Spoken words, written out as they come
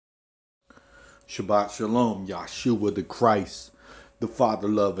Shabbat Shalom, Yahshua the Christ, the Father,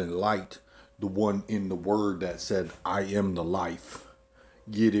 love, and light, the one in the Word that said, I am the life.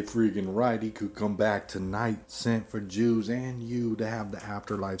 Get it freaking right, he could come back tonight, sent for Jews and you to have the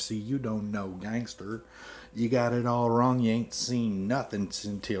afterlife. See, you don't know, gangster. You got it all wrong. You ain't seen nothing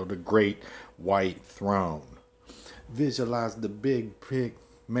until the great white throne. Visualize the big pic,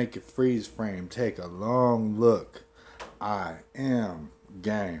 make it freeze frame, take a long look. I am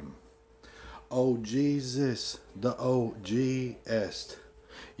game. Oh Jesus, the OGest.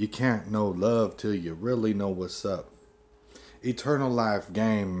 You can't know love till you really know what's up. Eternal life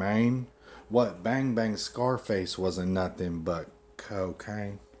game, man. What Bang Bang Scarface wasn't nothing but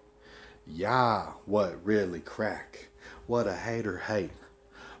cocaine. Yeah, what really crack? What a hater hate.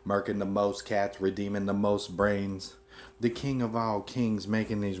 Murking the most cats, redeeming the most brains. The king of all kings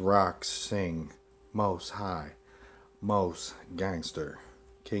making these rocks sing. Most high, most gangster.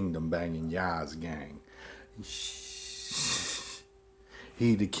 Kingdom banging Yah's gang.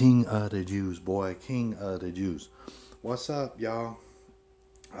 He the king of the Jews, boy. King of the Jews. What's up, y'all?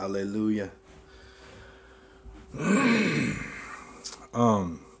 Hallelujah.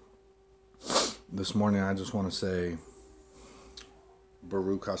 This morning I just want to say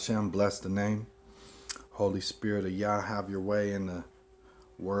Baruch Hashem, bless the name. Holy Spirit of Yah, have your way in the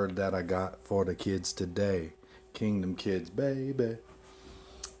word that I got for the kids today. Kingdom kids, baby.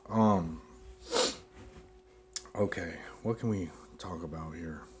 Okay, what can we talk about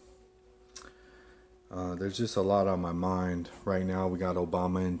here? There's just a lot on my mind right now. We got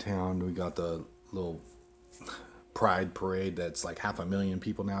Obama in town. We got the little pride parade that's like 500,000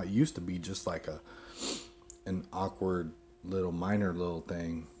 people now. It used to be just like an awkward little minor little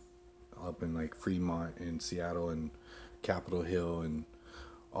thing up in like Fremont and Seattle and Capitol Hill and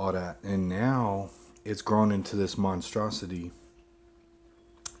all that. And now it's grown into this monstrosity.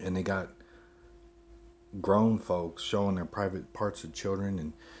 And they got grown folks showing their private parts of children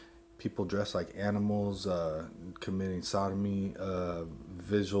and people dressed like animals, committing sodomy,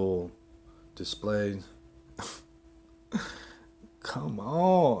 visual displays. Come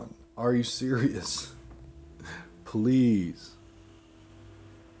on. Are you serious? Please.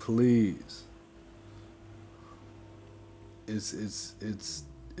 Please. It's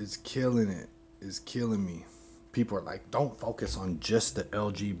killing it. It's killing me. People are like, don't focus on just the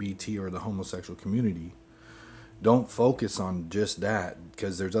LGBT or the homosexual community. Don't focus on just that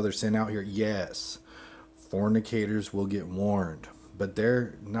because there's other sin out here. Yes, fornicators will get warned, but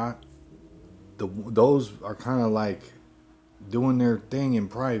they're not. Those are kind of like doing their thing in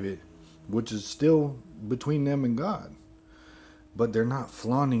private, which is still between them and God. But they're not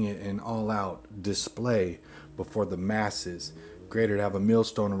flaunting it in all-out display before the masses. Greater to have a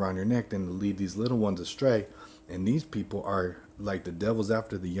millstone around your neck than to lead these little ones astray. And these people are like the devil's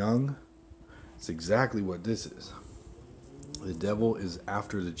after the young. It's exactly what this is. The devil is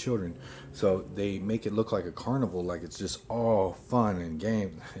after the children. So they make it look like a carnival, like it's just all fun and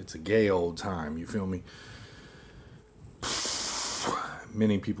game. It's a gay old time, you feel me?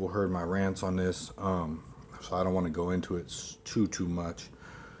 Many people heard my rants on this, so I don't want to go into it too much.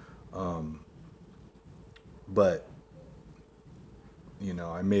 But, you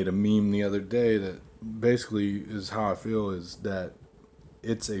know, I made a meme the other day that basically is how I feel is that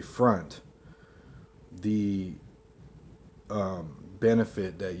it's a front. The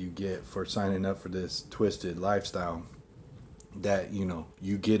benefit that you get for signing up for this twisted lifestyle, that, you know,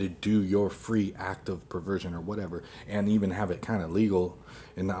 you get to do your free act of perversion or whatever, and even have it kind of legal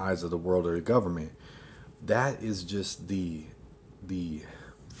in the eyes of the world or the government. That is just the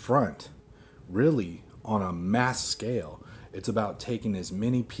front. Really, on a mass scale, it's about taking as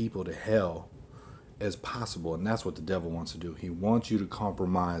many people to hell as possible, and that's what the devil wants to do. He wants you to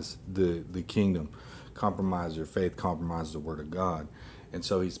compromise the kingdom, compromise your faith, compromise the word of God. And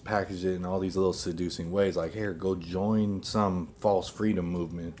so he's packaged it in all these little seducing ways, like, here, go join some false freedom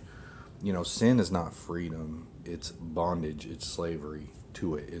movement. You know, sin is not freedom. It's bondage. It's slavery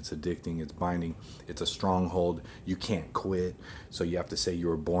to it. It's addicting. It's binding. It's a stronghold. You can't quit. So you have to say you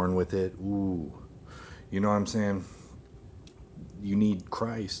were born with it. Ooh. You know what I'm saying? You need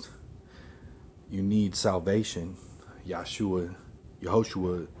Christ. You need salvation. Yahshua,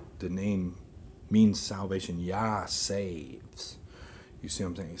 Yehoshua, the name means salvation. Yah saves. You see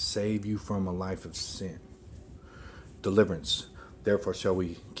what I'm saying? Save you from a life of sin. Deliverance. Therefore shall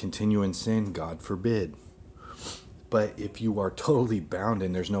we continue in sin? God forbid. But if you are totally bound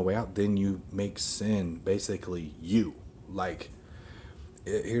and there's no way out, then you make sin basically you. Like,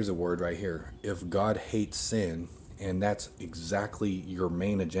 here's a word right here. If God hates sin, and that's exactly your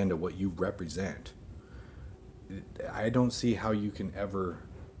main agenda, what you represent, I don't see how you can ever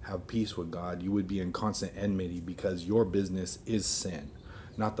have peace with God, you would be in constant enmity because your business is sin,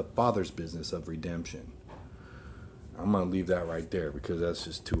 not the Father's business of redemption. I'm going to leave that right there because that's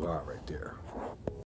just too hot right there.